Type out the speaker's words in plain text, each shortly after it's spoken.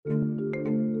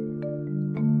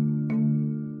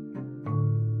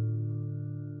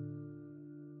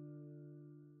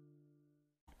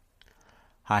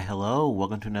Hi, hello.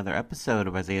 Welcome to another episode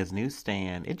of Isaiah's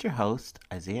Newsstand. It's your host,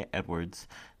 Isaiah Edwards.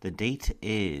 The date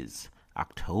is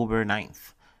October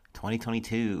 9th,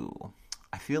 2022.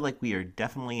 I feel like we are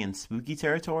definitely in spooky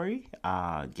territory.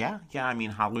 I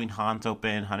mean, Halloween haunts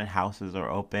open, haunted houses are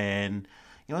open.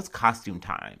 It's costume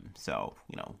time. So,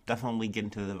 definitely get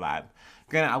into the vibe.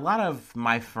 Granted, a lot of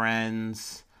my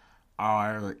friends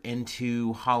are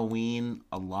into Halloween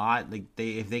a lot. Like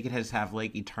if they could just have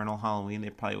like eternal Halloween, they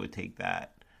probably would take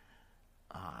that.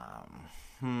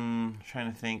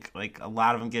 Trying to think. Like a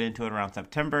lot of them get into it around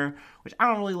September, which I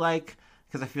don't really like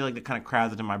because I feel like it kind of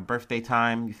crowds into my birthday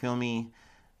time. You feel me?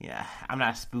 Yeah, I'm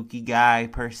not a spooky guy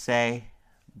per se,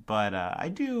 but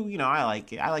I do. I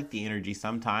like it. I like the energy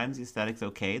sometimes. The aesthetic's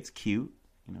okay. It's cute.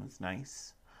 It's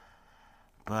nice.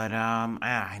 But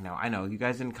I know. You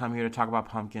guys didn't come here to talk about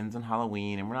pumpkins and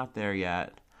Halloween, and we're not there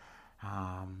yet.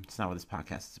 It's not what this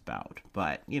podcast is about.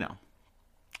 But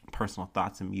personal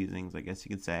thoughts and musings, I guess you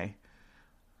could say.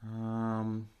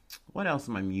 What else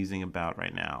am I musing about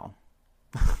right now?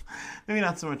 Maybe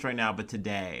not so much right now, but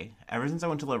today. Ever since I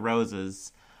went to La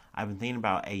Rosa's, I've been thinking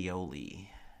about aioli.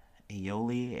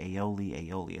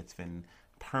 Aioli. It's been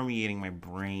permeating my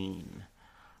brain.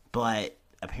 But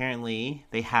apparently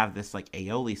they have this like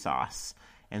aioli sauce,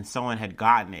 and someone had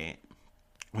gotten it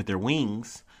with their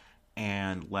wings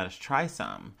and let us try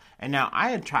some. And now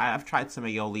I've tried some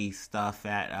aioli stuff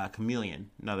at Chameleon,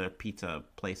 another pizza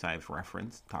place I've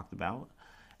talked about.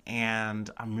 And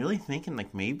I'm really thinking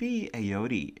like maybe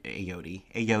aioli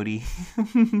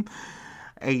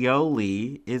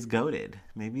aioli is goated.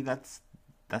 Maybe that's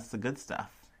the good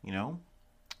stuff,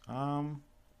 Um,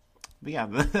 but yeah,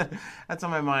 that's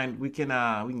on my mind. We can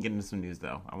get into some news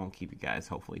though. I won't keep you guys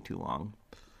hopefully too long.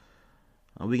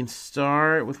 We can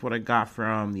start with what I got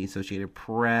from the Associated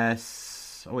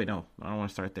Press. Oh wait, no, I don't want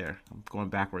to start there. I'm going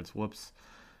backwards. Whoops.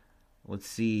 Let's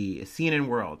see. CNN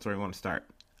World. Sorry, I want to start.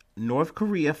 North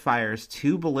Korea fires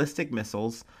 2 ballistic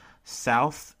missiles.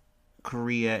 South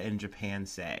Korea and Japan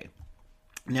say.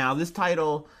 Now, this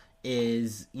title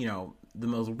is, the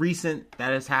most recent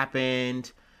that has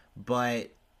happened, but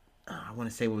I want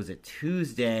to say, what was it,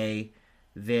 Tuesday,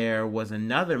 there was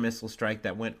another missile strike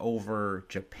that went over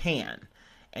Japan.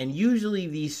 And usually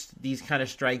these kind of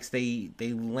strikes, they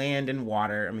land in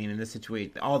water. I mean, in this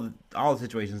situation, all the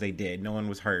situations they did, no one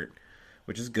was hurt,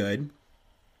 which is good.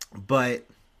 But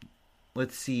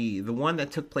let's see, the one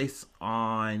that took place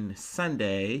on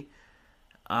Sunday,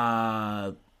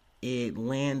 the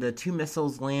 2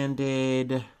 missiles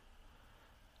landed.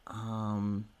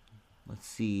 Let's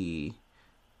see,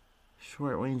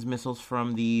 short-range missiles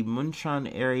from the Muncheon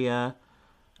area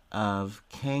of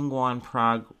Kangwon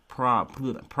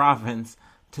province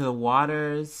to the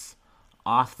waters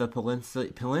off the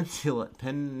peninsula.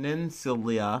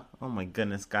 Oh my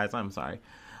goodness, guys, I'm sorry.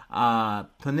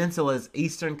 Peninsula's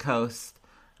eastern coast.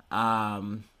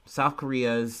 South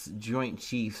Korea's Joint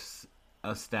Chiefs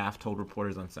of Staff told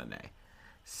reporters on Sunday.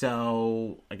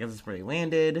 So I guess it's where they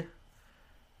landed.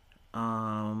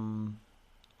 Trying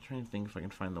to think if I can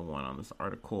find the one on this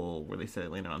article where they said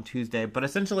it landed on Tuesday. But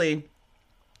essentially,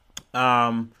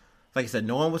 like I said,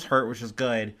 no one was hurt, which is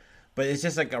good. But it's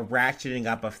just like a ratcheting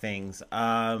up of things.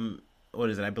 What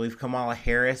is it? I believe Kamala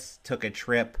Harris took a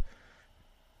trip,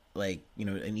 like,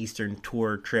 an Eastern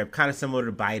tour trip, kind of similar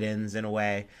to Biden's in a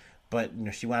way. But,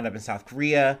 she wound up in South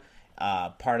Korea.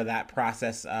 Part of that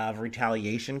process of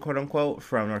retaliation, quote unquote,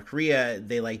 from North Korea,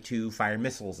 they like to fire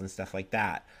missiles and stuff like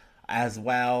that. As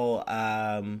well,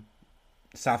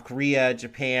 South Korea,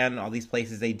 Japan, all these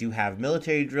places, they do have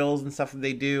military drills and stuff that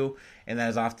they do, and that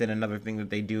is often another thing that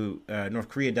they do, North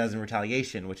Korea does in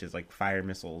retaliation, which is like fire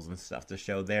missiles and stuff to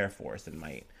show their force and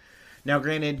might. Now,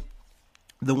 granted,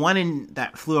 the one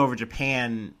that flew over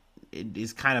Japan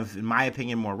is kind of, in my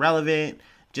opinion, more relevant,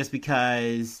 just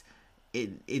because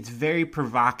it's very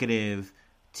provocative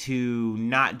to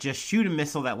not just shoot a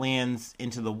missile that lands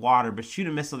into the water, but shoot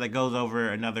a missile that goes over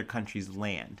another country's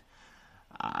land.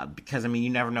 Because, you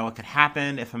never know what could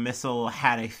happen if a missile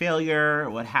had a failure,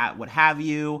 what have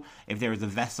you. If there was a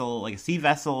vessel, like a sea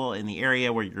vessel, in the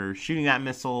area where you're shooting that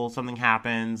missile, something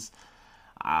happens.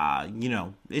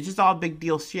 It's just all big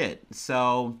deal shit.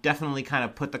 So definitely kind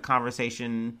of put the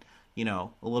conversation, a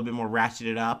little bit more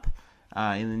ratcheted up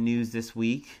in the news this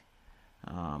week.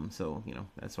 So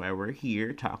that's why we're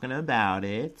here talking about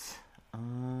it.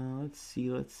 Let's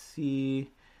see.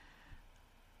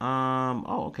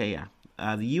 Okay, yeah.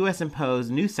 The U.S.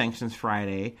 imposed new sanctions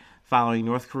Friday following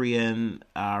North Korean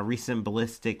recent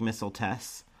ballistic missile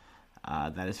tests.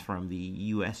 That is from the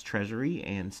U.S. Treasury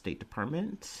and State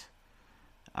Department.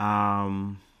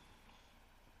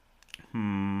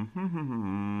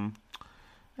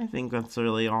 I think that's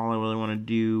really all I really want to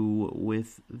do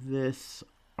with this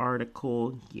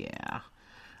article. Yeah.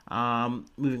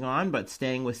 Moving on, but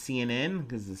staying with CNN,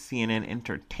 because it's CNN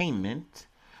Entertainment.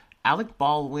 Alec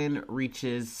Baldwin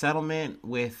reaches settlement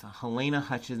with Helena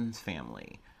Hutchins'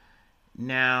 family.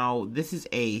 Now, this is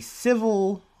a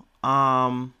civil,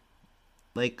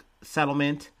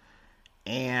 settlement,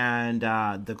 and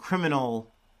the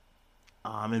criminal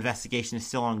investigation is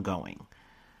still ongoing.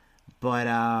 But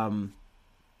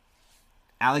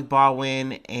Alec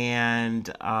Baldwin and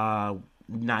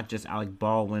not just Alec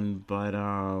Baldwin, but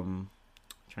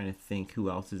trying to think who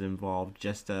else is involved.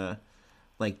 Just the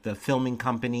filming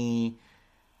company,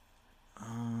 as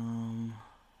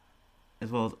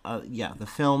well as the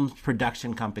film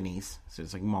production companies. So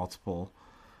it's like multiple.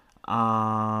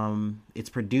 It's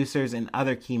producers and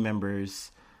other key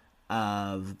members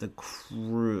of the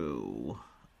crew.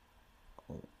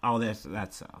 Oh, that's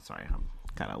sorry, I'm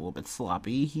kind of a little bit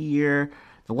sloppy here.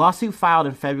 The lawsuit filed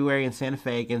in February in Santa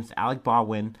Fe against Alec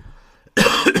Baldwin,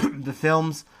 the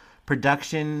film's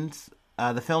production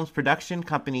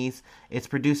companies, its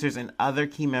producers, and other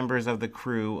key members of the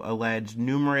crew alleged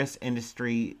numerous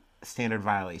industry standard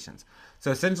violations.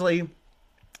 So essentially,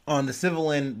 on the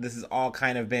civil end, this has all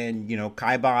kind of been,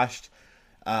 kiboshed.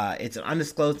 It's an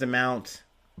undisclosed amount,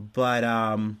 but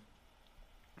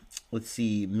let's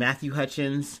see. Matthew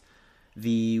Hutchins,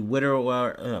 the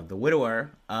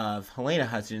widower of Helena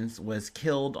Hutchins, was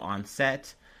killed on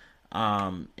set,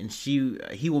 and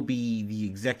he will be the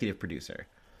executive producer.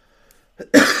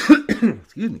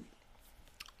 Excuse me.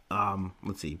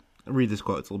 Let's see. I'll read this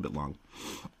quote. It's a little bit long.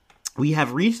 We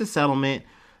have reached a settlement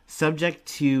subject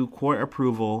to court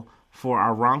approval for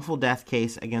our wrongful death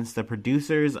case against the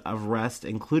producers of Rust,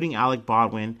 including Alec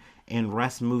Baldwin and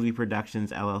Rust Movie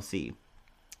Productions, LLC.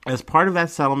 As part of that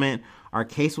settlement, our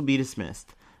case will be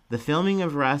dismissed. The filming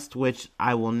of Rust, which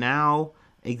I will now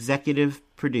executive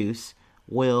produce,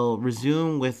 will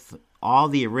resume with all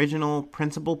the original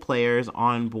principal players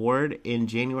on board in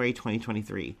January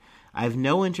 2023. I have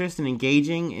no interest in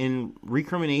engaging in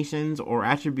recriminations or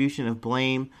attribution of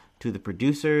blame to the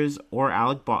producers or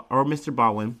Mr.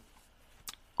 Baldwin.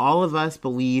 All of us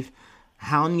believe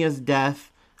Halenya's death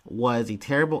was a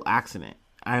terrible accident.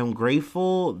 I am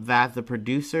grateful that the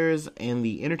producers and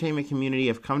the entertainment community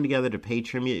have come together to pay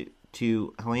tribute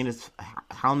to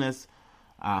Helena's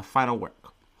final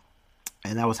work.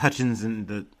 And that was Hutchins in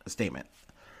the statement.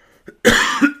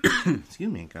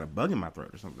 Excuse me, I got a bug in my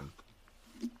throat or something.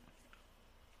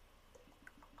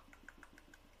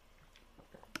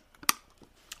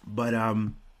 But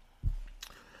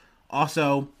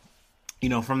also,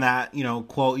 from that,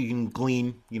 quote, you can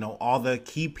glean, all the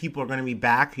key people are going to be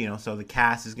back, so the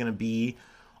cast is going to be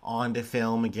on the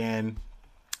film again,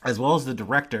 as well as the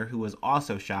director, who was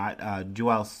also shot,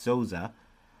 Joel Souza.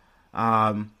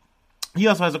 He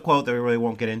also has a quote that we really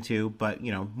won't get into, but,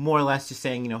 more or less just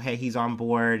saying, hey, he's on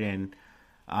board and,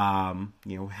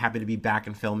 happy to be back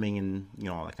in filming and,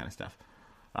 all that kind of stuff.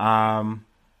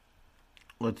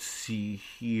 Let's see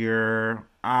here.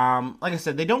 Like I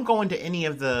said, they don't go into any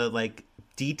of the,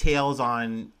 details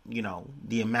on,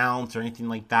 the amounts or anything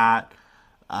like that.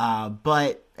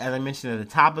 But, as I mentioned at the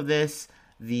top of this,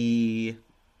 the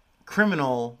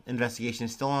criminal investigation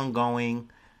is still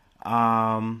ongoing.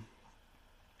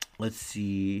 Let's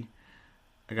see.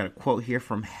 I got a quote here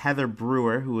from Heather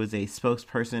Brewer, who is a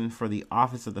spokesperson for the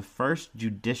Office of the First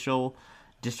Judicial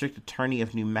District Attorney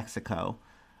of New Mexico.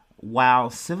 While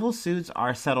civil suits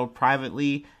are settled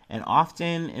privately and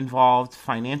often involve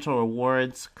financial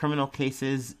rewards, criminal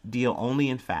cases deal only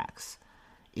in facts.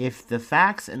 If the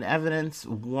facts and evidence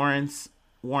warrant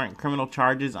criminal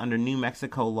charges under New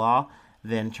Mexico law,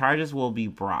 then charges will be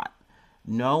brought.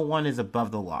 No one is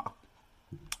above the law.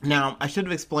 Now, I should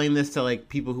have explained this to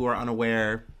people who are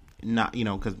unaware, not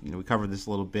because we covered this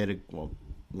a little bit. Well,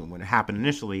 when it happened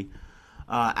initially,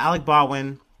 Alec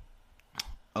Baldwin,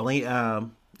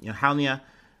 Halenia,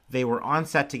 they were on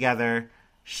set together.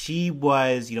 She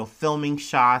was, filming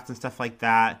shots and stuff like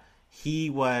that. He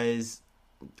was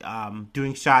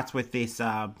doing shots with this,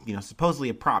 supposedly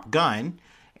a prop gun,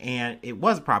 and it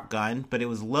was a prop gun, but it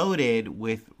was loaded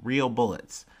with real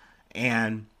bullets.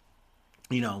 And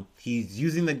he's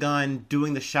using the gun,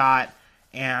 doing the shot,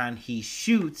 and he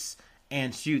shoots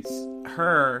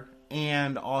her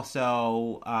and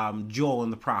also Joel in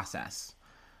the process.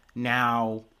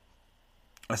 Now,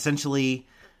 essentially,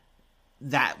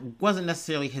 that wasn't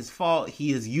necessarily his fault.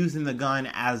 He is using the gun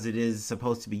as it is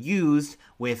supposed to be used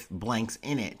with blanks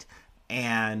in it.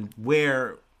 And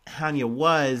where Hanya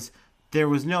was, there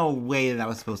was no way that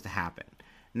was supposed to happen.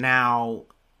 Now,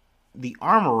 the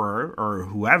armorer or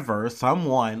whoever,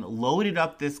 someone loaded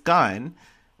up this gun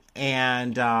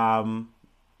and,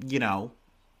 you know,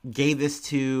 gave this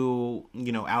to,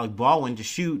 you know, Alec Baldwin to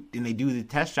shoot, and they do the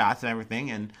test shots and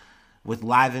everything, and with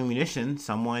live ammunition,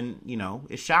 someone, you know,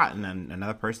 is shot and then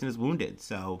another person is wounded.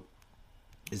 So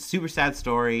it's a super sad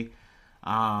story.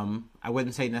 I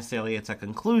wouldn't say necessarily it's a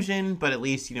conclusion, but at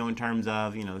least, you know, in terms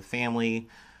of, you know, the family,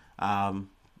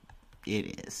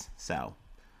 it is. So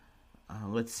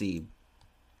let's see.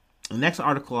 The next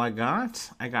article I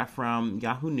got from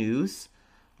Yahoo News,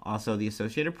 also the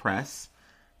Associated Press.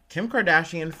 Kim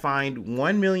Kardashian fined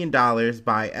 $1 million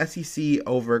by SEC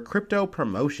over crypto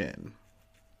promotion.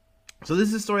 So this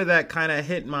is a story that kind of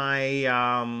hit my,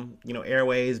 you know,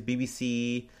 airways.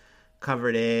 BBC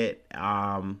covered it. Like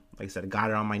I said, I got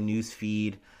it on my news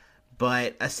feed.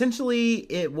 But essentially,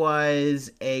 it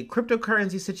was a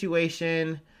cryptocurrency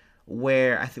situation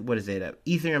where, I think, what is it?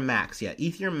 Ethereum Max. Yeah,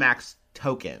 Ethereum Max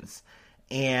tokens.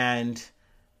 And,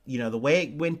 you know, the way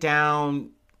it went down,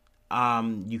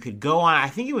 you could go on, I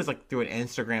think it was like through an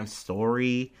Instagram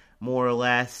story, more or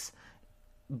less.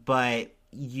 But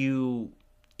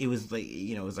it was like,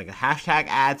 you know, it was like a hashtag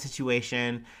ad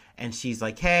situation. And she's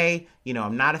like, hey, you know,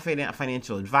 I'm not a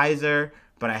financial advisor,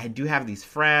 but I do have these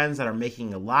friends that are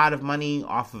making a lot of money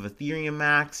off of Ethereum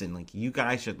Max, and like, you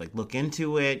guys should like look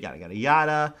into it, yada, yada,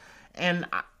 yada. And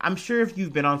I'm sure if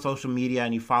you've been on social media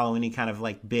and you follow any kind of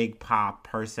like big pop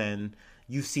person,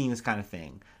 you've seen this kind of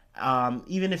thing.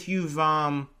 Even if you've,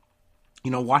 you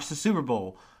know, watched the Super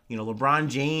Bowl, you know, LeBron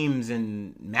James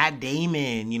and Matt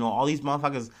Damon, you know, all these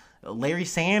motherfuckers, Larry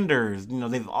Sanders, you know,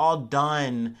 they've all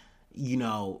done, you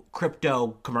know,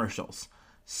 crypto commercials.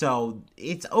 So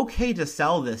it's okay to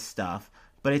sell this stuff,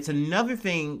 but it's another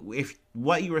thing if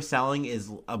what you are selling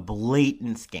is a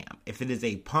blatant scam. If it is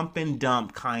a pump and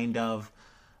dump kind of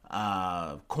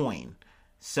coin.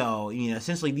 So, you know,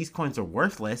 essentially these coins are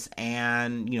worthless,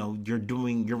 and, you know, you're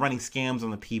running scams on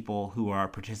the people who are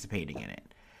participating in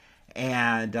it.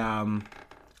 And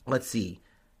let's see.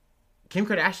 Kim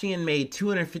Kardashian made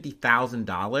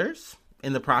 $250,000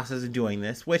 in the process of doing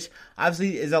this, which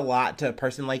obviously is a lot to a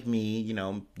person like me, you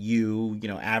know,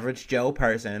 average Joe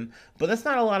person, but that's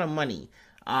not a lot of money.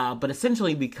 But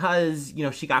essentially, because, you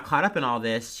know, she got caught up in all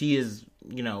this, she is,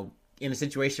 you know, in a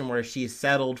situation where she is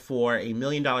settled for $1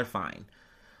 million fine.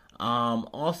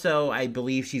 Also, I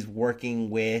believe she's working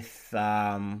with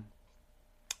the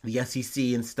SEC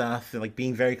and stuff, and like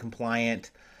being very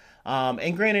compliant.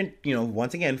 And granted, you know,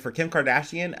 once again, for Kim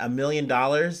Kardashian, $1 million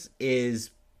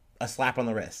is a slap on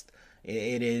the wrist.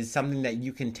 It is something that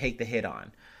you can take the hit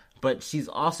on. But she's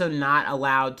also not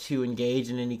allowed to engage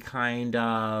in any kind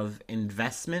of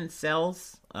investment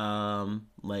sales,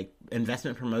 like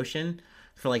investment promotion,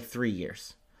 for like 3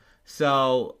 years.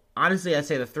 So honestly, I'd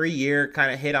say the 3-year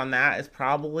kind of hit on that is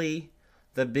probably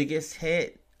the biggest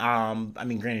hit. I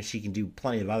mean, granted, she can do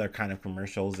plenty of other kind of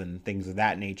commercials and things of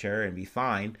that nature and be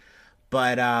fine.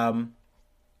 But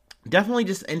definitely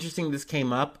just interesting this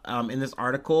came up in this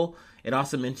article. It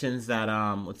also mentions that,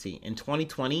 let's see, in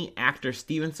 2020, actor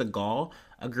Steven Seagal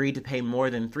agreed to pay more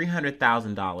than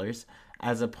 $300,000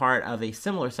 as a part of a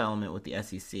similar settlement with the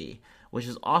SEC, which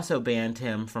has also banned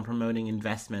him from promoting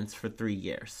investments for 3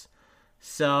 years.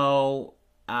 So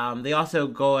they also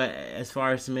go as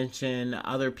far as to mention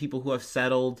other people who have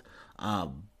settled,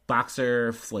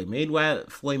 boxer Floyd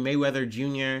Mayweather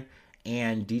Jr.,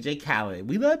 and DJ Khaled.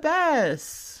 We the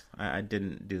best. I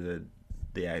didn't do the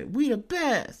we the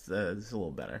best. It's a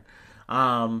little better.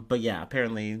 But yeah,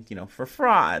 apparently, you know, for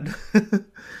fraud, it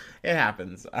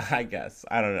happens. I guess.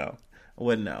 I don't know. I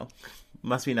wouldn't know.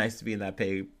 Must be nice to be in that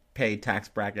pay tax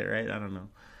bracket, right? I don't know.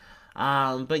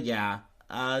 But yeah,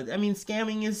 I mean,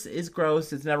 scamming is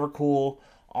gross. It's never cool.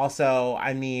 Also,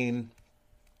 I mean,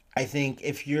 I think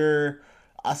if you're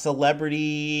a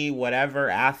celebrity, whatever,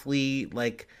 athlete,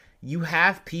 like, you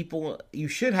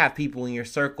should have people in your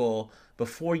circle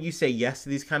before you say yes to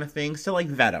these kind of things to, like,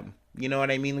 vet them. You know what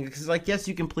I mean? Because, like, yes,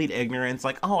 you can plead ignorance.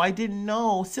 Like, oh, I didn't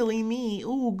know. Silly me.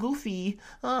 Ooh, goofy.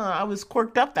 I was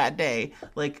quirked up that day.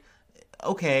 Like,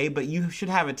 okay, but you should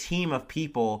have a team of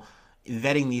people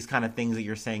vetting these kind of things that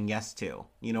you're saying yes to,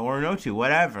 you know, or no to,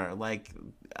 whatever. Like,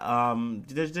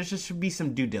 there just should be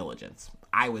some due diligence,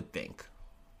 I would think.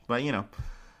 But, you know,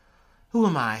 who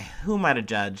am I? Who am I to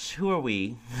judge? Who are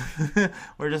we?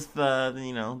 We're just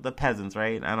the peasants,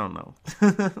 right? I don't know.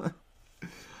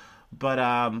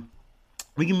 But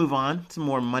we can move on to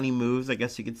more money moves, I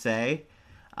guess you could say.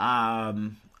 I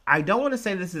don't want to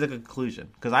say this is a conclusion,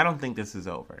 because I don't think this is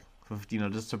over. You know,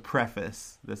 just to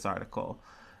preface this article.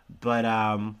 But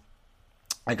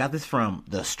I got this from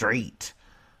The Street.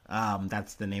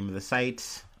 That's the name of the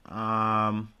site.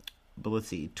 But let's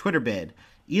see. Twitter bid.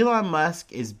 Elon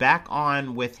Musk is back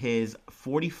on with his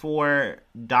 $44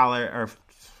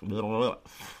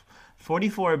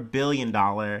 billion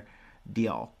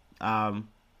deal. I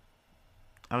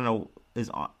don't know,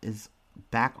 is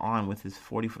back on with his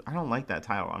 40. I don't like that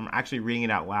title. I'm actually reading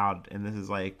it out loud, and this is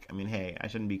like, I mean, hey, I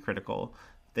shouldn't be critical.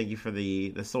 Thank you for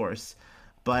the source.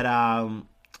 But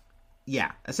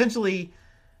yeah, essentially,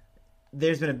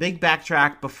 there's been a big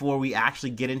backtrack before we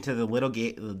actually get into the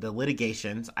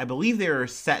litigations. I believe they were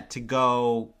set to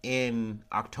go in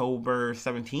October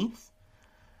 17th.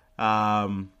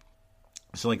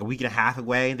 So like a week and a half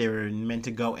away, they were meant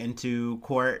to go into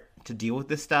court to deal with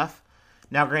this stuff.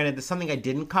 Now, granted, there's something I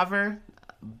didn't cover,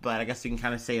 but I guess we can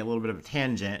kind of say a little bit of a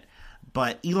tangent.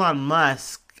 But Elon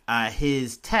Musk,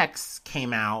 his texts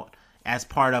came out as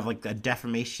part of like the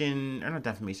defamation, or not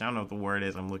defamation, I don't know what the word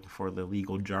is, I'm looking for the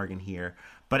legal jargon here.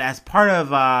 But as part of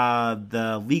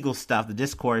the legal stuff, the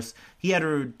discourse, he had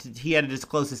to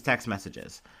disclose his text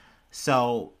messages.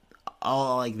 So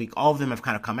all of them have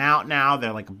kind of come out now.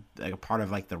 They're like a part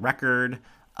of like the record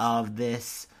of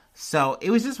this. So it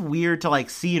was just weird to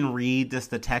like see and read just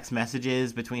the text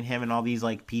messages between him and all these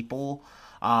like people.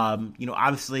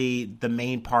 Obviously the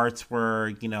main parts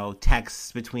were,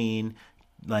 texts between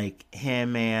like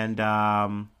him and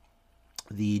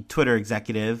the Twitter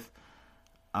executive.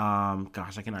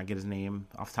 Gosh, I cannot get his name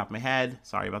off the top of my head.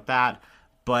 Sorry about that.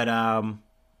 But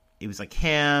it was like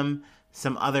him,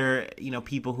 some other,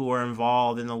 people who were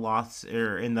involved in the loss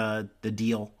or in the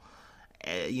deal.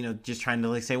 Just trying to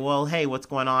like say, well, hey, what's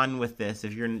going on with this?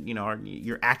 If you're,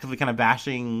 you're actively kind of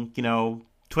bashing,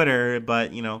 Twitter,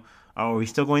 but, are we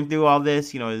still going through all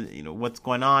this? What's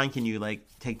going on? Can you like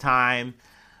take time?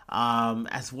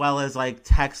 As well as like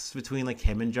texts between like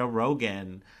him and Joe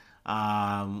Rogan,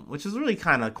 which was really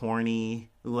kind of corny.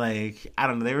 Like, I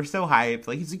don't know, they were so hyped.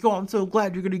 Like, he's like, oh, I'm so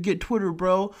glad you're gonna get Twitter,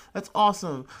 bro. That's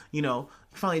awesome.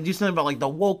 Finally do something about like the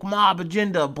woke mob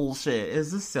agenda bullshit.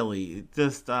 It's just silly.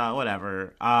 Just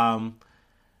whatever.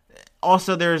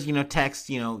 Also, there's text.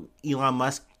 Elon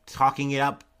Musk talking it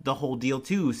up the whole deal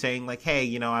too, saying like,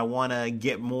 hey, I want to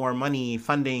get more money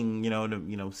funding,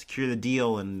 to secure the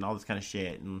deal and all this kind of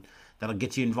shit, and that'll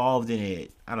get you involved in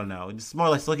it. I don't know, just more or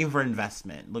less looking for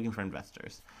investment, looking for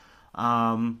investors.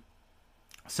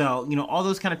 So all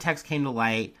those kind of texts came to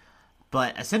light,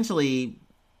 but essentially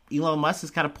Elon Musk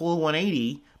has kind of pulled a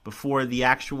 180 before the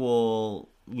actual,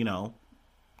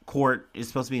 court is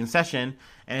supposed to be in session,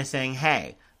 and is saying,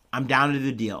 hey, I'm down to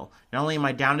the deal. Not only am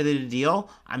I down to the deal,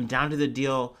 I'm down to the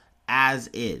deal as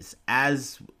is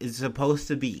supposed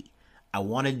to be. I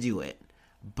want to do it.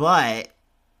 But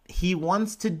he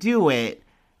wants to do it,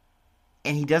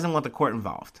 and he doesn't want the court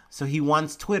involved. So he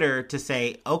wants Twitter to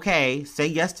say, okay, say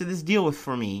yes to this deal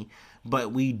for me,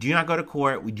 but we do not go to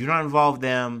court, we do not involve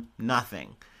them,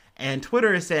 nothing. And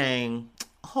Twitter is saying,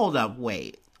 hold up,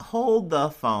 wait. Hold the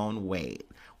phone, wait.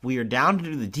 We are down to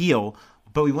do the deal,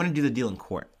 but we want to do the deal in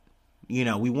court.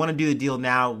 We want to do the deal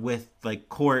now with, like,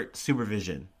 court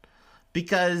supervision.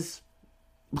 Because,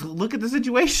 look at the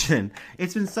situation.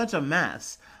 It's been such a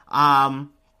mess. And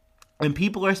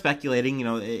people are speculating,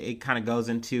 it kind of goes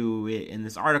into it in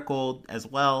this article as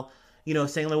well,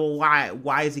 saying, like, well,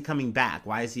 why is he coming back?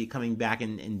 Why is he coming back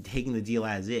and taking the deal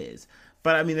as is?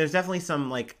 But, I mean, there's definitely some,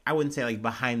 like, I wouldn't say, like,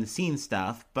 behind-the-scenes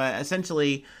stuff. But,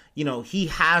 essentially, he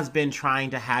has been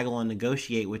trying to haggle and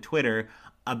negotiate with Twitter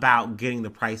about getting the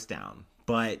price down,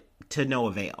 but to no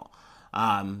avail.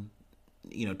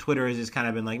 Twitter has just kind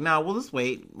of been like, no, we'll just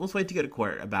wait. We'll just wait to go to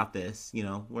court about this.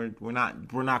 We're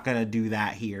not going to do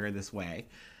that here this way.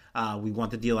 We want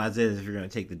the deal as is if you're going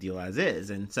to take the deal as is.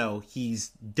 And so he's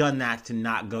done that to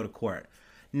not go to court.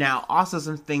 Now, also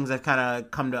some things I've kind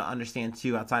of come to understand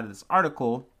too outside of this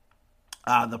article,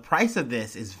 the price of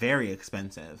this is very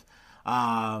expensive.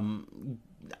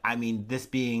 This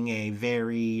being a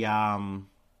very,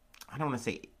 I don't want to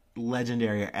say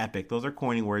legendary or epic. Those are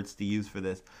corny words to use for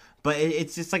this. But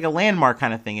it's just like a landmark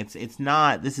kind of thing. This is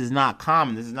not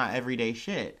common. This is not everyday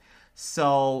shit.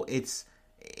 So it's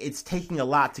taking a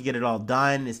lot to get it all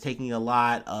done. It's taking a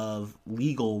lot of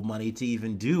legal money to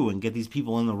even do and get these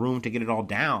people in the room to get it all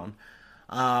down.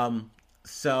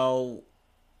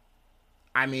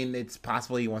 It's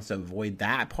possible he wants to avoid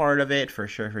that part of it for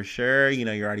sure.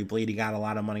 You're already bleeding out a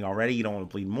lot of money already. You don't want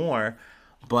to bleed more,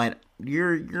 but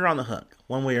you're on the hook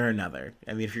one way or another.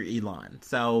 If you're Elon.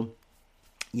 So,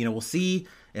 we'll see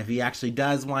if he actually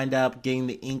does wind up getting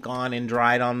the ink on and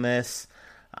dried on this.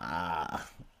 I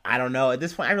don't know. At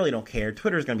this point, I really don't care.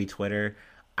 Twitter's going to be Twitter.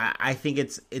 I think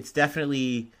it's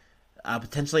definitely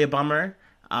potentially a bummer.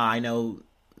 I know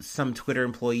some Twitter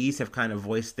employees have kind of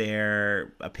voiced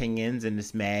their opinions and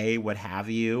dismay, what have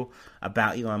you,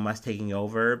 about Elon Musk taking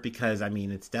over, because I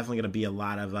mean it's definitely going to be a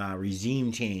lot of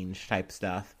regime change type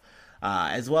stuff,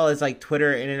 as well as like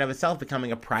Twitter in and of itself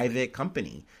becoming a private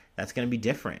company. That's going to be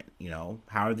different.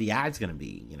 How are the ads going to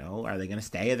be? Are they going to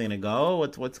stay? Are they going to go?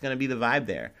 What's going to be the vibe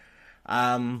there?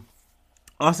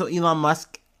 Also, Elon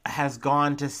Musk has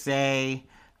gone to say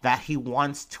that he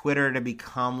wants Twitter to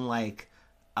become like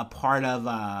a part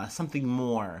of something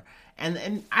more.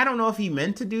 And I don't know if he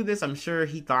meant to do this. I'm sure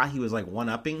he thought he was like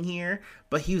one-upping here,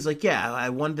 but he was like, yeah, I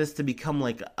want this to become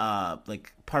like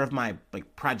part of my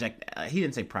like project. He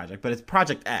didn't say project, but it's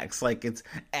Project X. Like it's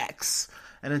X.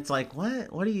 And it's like,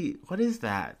 what is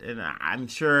that? And I'm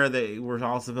sure that we're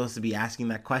all supposed to be asking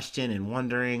that question and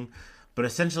wondering, but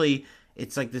essentially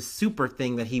it's like this super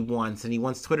thing that he wants, and he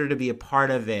wants Twitter to be a part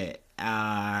of it.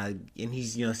 And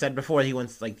he's, said before he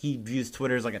views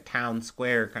Twitter as like a town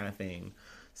square kind of thing.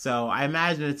 So I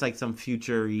imagine it's like some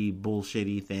future-y,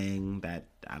 bullshitty thing that,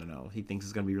 I don't know, he thinks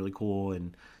is going to be really cool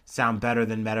and sound better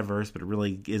than Metaverse, but it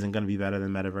really isn't going to be better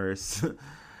than Metaverse.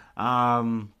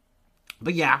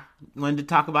 But yeah, wanted to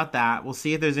talk about that. We'll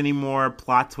see if there's any more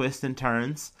plot twists and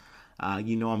turns. I'm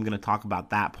going to talk about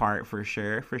that part for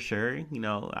sure.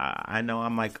 I know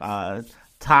I'm like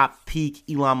top peak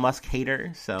Elon Musk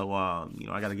hater, so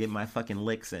I got to get my fucking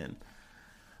licks in.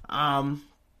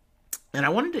 And I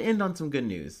wanted to end on some good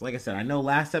news. Like I said, I know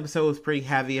last episode was pretty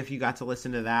heavy. If you got to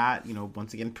listen to that,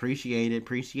 once again,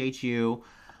 appreciate you.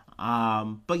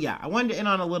 But yeah, I wanted to end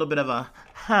on a little bit of a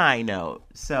high note.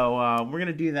 So we're going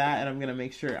to do that, and I'm going to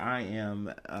make sure I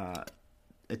am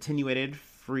attenuated,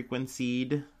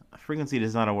 frequencied. Frequencied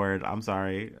is not a word. I'm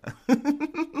sorry.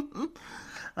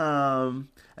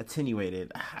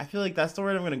 Attenuated. I feel like that's the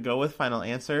word I'm going to go with, final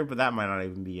answer, but that might not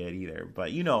even be it either.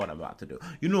 But you know what I'm about to do.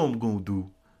 You know what I'm going to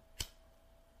do.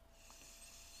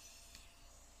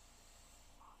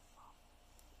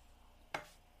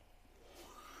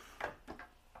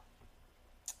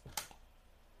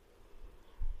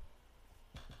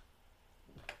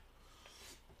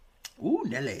 Ooh,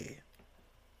 Nelly.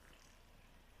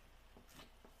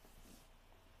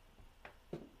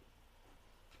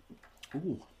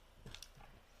 Ooh.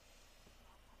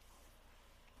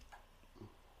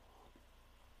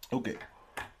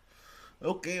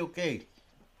 Okay.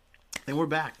 And we're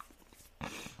back.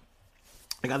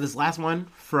 I got this last one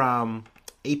from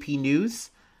AP News.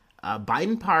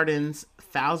 Biden pardons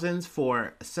thousands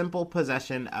for simple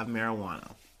possession of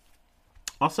marijuana.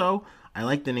 Also, I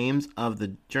like the names of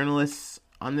the journalists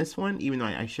on this one, even though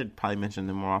I should probably mention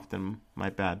them more often. My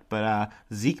bad. But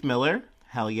Zeke Miller,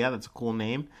 hell yeah, that's a cool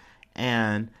name.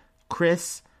 And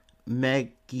Chris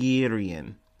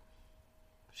Megirian.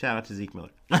 Shout out to Zeke Miller.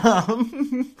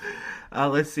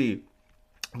 Let's see.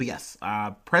 But yes,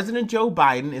 President Joe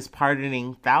Biden is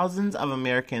pardoning thousands of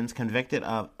Americans convicted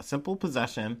of simple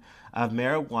possession of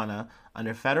marijuana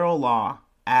under federal law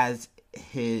as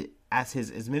his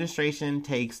administration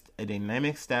takes a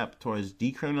dynamic step towards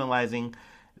decriminalizing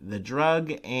the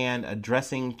drug and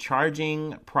addressing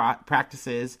charging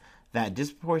practices that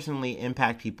disproportionately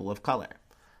impact people of color.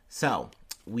 So,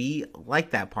 we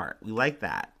like that part. We like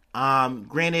that.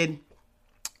 Granted,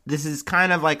 this is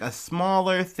kind of like a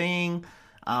smaller thing.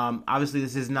 Obviously,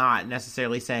 this is not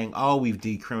necessarily saying, oh, we've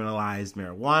decriminalized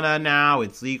marijuana now,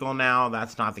 it's legal now.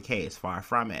 That's not the case. Far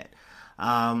from it.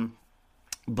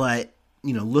 But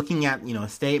looking at, a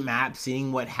state map,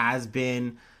 seeing what has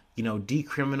been,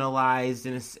 decriminalized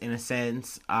in a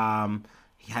sense,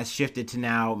 has shifted to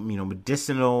now,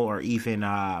 medicinal or even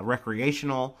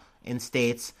recreational in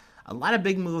states. A lot of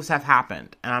big moves have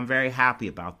happened, and I'm very happy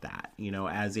about that,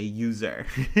 as a user.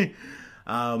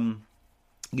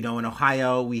 In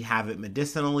Ohio, we have it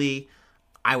medicinally.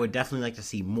 I would definitely like to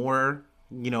see more,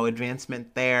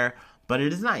 advancement there. But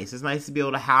it is nice. It's nice to be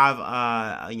able to have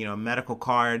a medical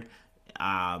card,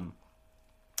 have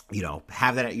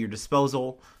that at your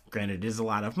disposal. Granted, it is a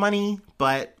lot of money,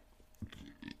 but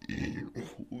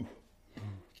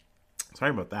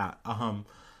sorry about that.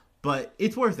 But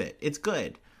it's worth it. It's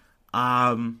good.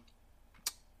 But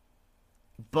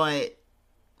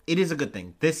it is a good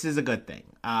thing. This is a good thing.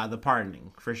 The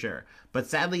pardoning, for sure. But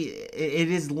sadly,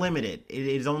 it is limited. It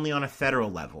is only on a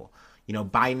federal level.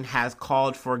 Biden has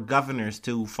called for governors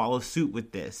to follow suit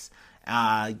with this.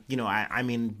 I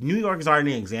mean, New York is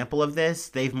already an example of this.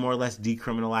 They've more or less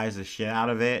decriminalized the shit out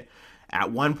of it.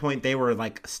 At one point, they were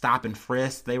like stop and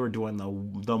frisk. They were doing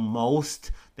the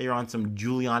most. They were on some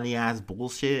Giuliani ass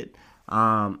bullshit.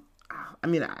 I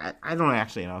don't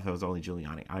actually know if it was only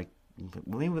Giuliani.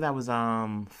 Maybe that was De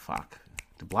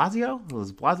Blasio.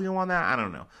 Was Blasio on that? I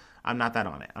don't know. I'm not that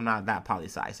on it. I'm not that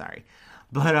poli-sci, sorry.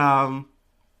 But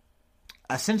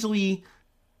essentially,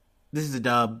 this is a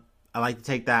dub. I like to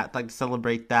take that, like to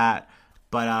celebrate that.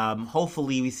 But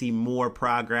hopefully we see more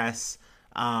progress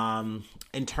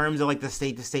in terms of like the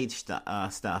state-to-state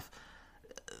stuff.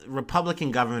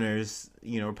 Republican governors,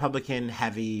 Republican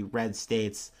heavy red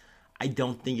states, I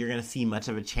don't think you're going to see much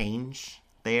of a change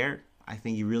there. I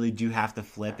think you really do have to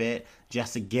flip it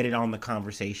just to get it on the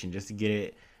conversation, just to get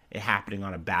it happening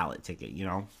on a ballot ticket,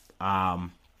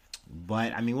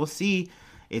 But, I mean, we'll see.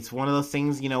 It's one of those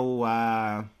things,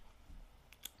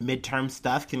 midterm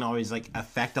stuff can always, like,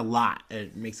 affect a lot.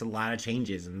 It makes a lot of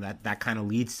changes, and that kind of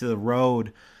leads to the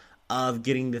road of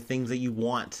getting the things that you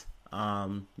want.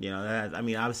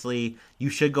 Obviously, you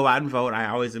should go out and vote. I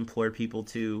always implore people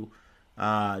to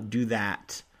do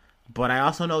that. But I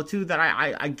also know, too, that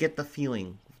I get the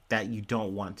feeling that you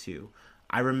don't want to.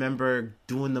 I remember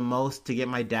doing the most to get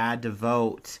my dad to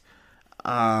vote.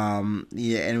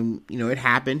 It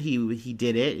happened. He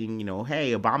did it. And,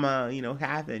 hey, Obama,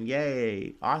 happened.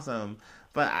 Yay. Awesome.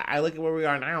 But I look at where we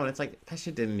are now, and it's like, that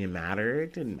shit didn't even matter.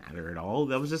 It didn't matter at all.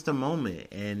 That was just a moment.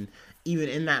 And even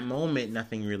in that moment,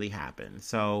 nothing really happened.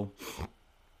 So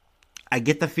I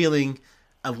get the feeling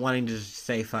of wanting to just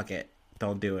say, fuck it.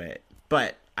 Don't do it.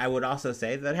 But I would also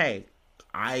say that, hey,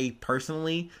 I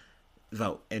personally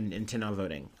vote and intend on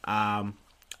voting.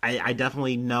 I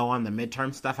definitely know on the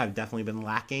midterm stuff, I've definitely been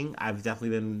lacking. I've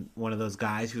definitely been one of those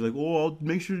guys who's like, I'll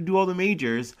make sure to do all the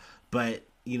majors. But,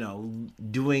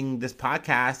 doing this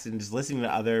podcast and just listening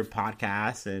to other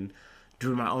podcasts and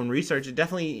doing my own research, it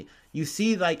definitely, you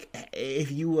see, like,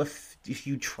 if you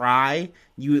try,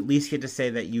 you at least get to say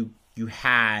that you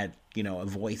had, a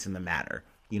voice in the matter.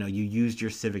 You used your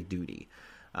civic duty.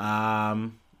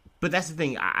 But that's the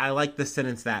thing. I like the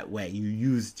sentence that way. You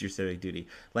used your civic duty.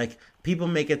 Like, people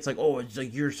make it like, it's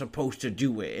like you're supposed to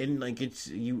do it, and like it's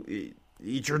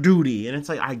your duty, and it's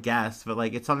like, I guess, but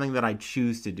like it's something that I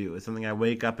choose to do. It's something I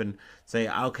wake up and say,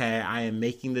 okay, I am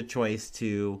making the choice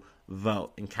to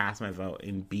vote and cast my vote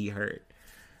and be heard.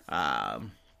 But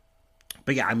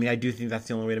yeah, I mean, I do think that's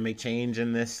the only way to make change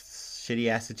in this shitty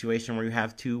ass situation where you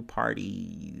have two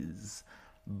parties.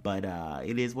 But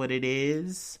it is what it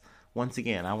is. Once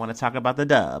again, I want to talk about the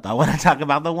dub. I want to talk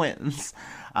about the wins.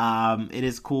 It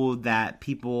is cool that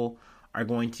people are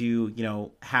going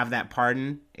to, have that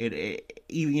pardon.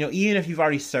 Even if you've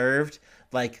already served,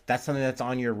 like, that's something that's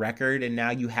on your record, and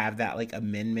now you have that, like,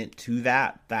 amendment to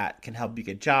that can help you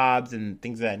get jobs and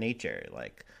things of that nature.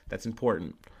 Like, that's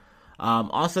important.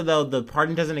 Also, though, the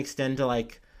pardon doesn't extend to,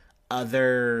 like,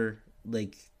 other,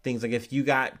 like, things. Like, if you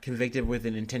got convicted with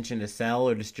an intention to sell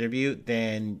or distribute,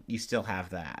 then you still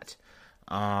have that.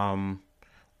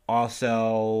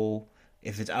 Also,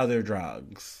 if it's other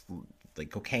drugs, like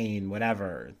cocaine,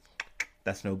 whatever,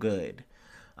 that's no good.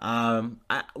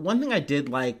 One thing I did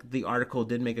like, the article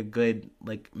did make a good,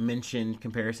 like, mention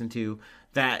comparison to,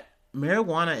 that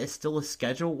marijuana is still a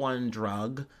Schedule 1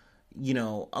 drug,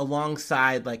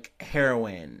 alongside, like,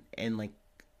 heroin and, like,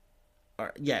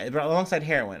 alongside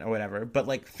heroin or whatever, but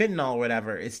like fentanyl or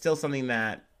whatever is still something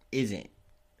that isn't.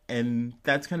 And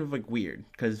that's kind of like weird,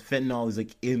 because fentanyl is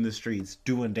like in the streets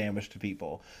doing damage to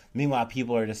people. Meanwhile,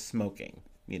 people are just smoking,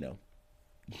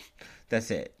 That's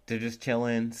it. They're just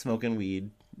chilling, smoking weed,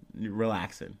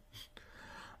 relaxing.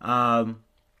 So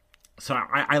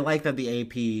I like that the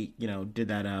AP, did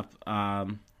that up.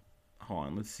 Hold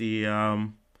on, let's see.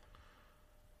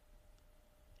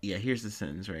 Yeah, here's the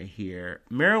sentence right here.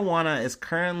 Marijuana is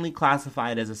currently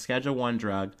classified as a Schedule 1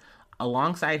 drug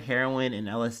alongside heroin and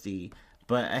LSD,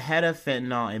 but ahead of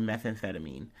fentanyl and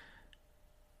methamphetamine.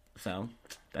 So,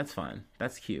 that's fun.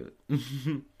 That's cute.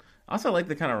 Also, I like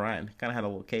the kind of rhyme. Kind of had a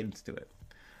little cadence to it.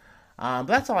 But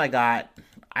that's all I got.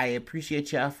 I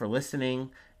appreciate ya for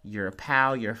listening. You're a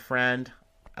pal. You're a friend.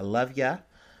 I love ya.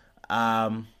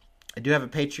 I do have a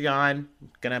Patreon.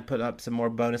 Gonna put up some more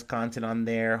bonus content on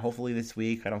there, hopefully this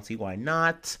week. I don't see why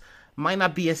not. Might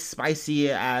not be as spicy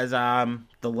as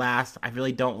the last. I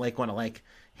really don't want to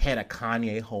hit a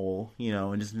Kanye hole,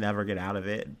 and just never get out of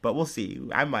it. But we'll see.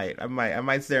 I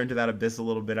might stare into that abyss a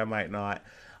little bit. I might not.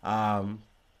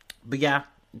 But yeah,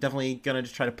 definitely gonna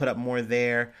just try to put up more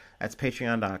there. That's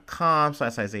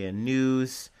patreon.com/Isaiah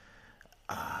News.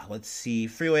 Let's see.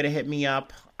 Free way to hit me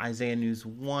up.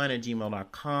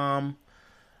 IsaiahNews1@gmail.com.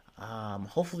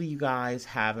 Hopefully you guys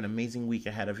have an amazing week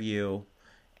ahead of you.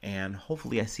 And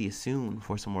hopefully I see you soon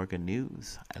for some more good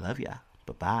news. I love ya.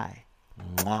 Bye-bye.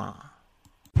 Mwah.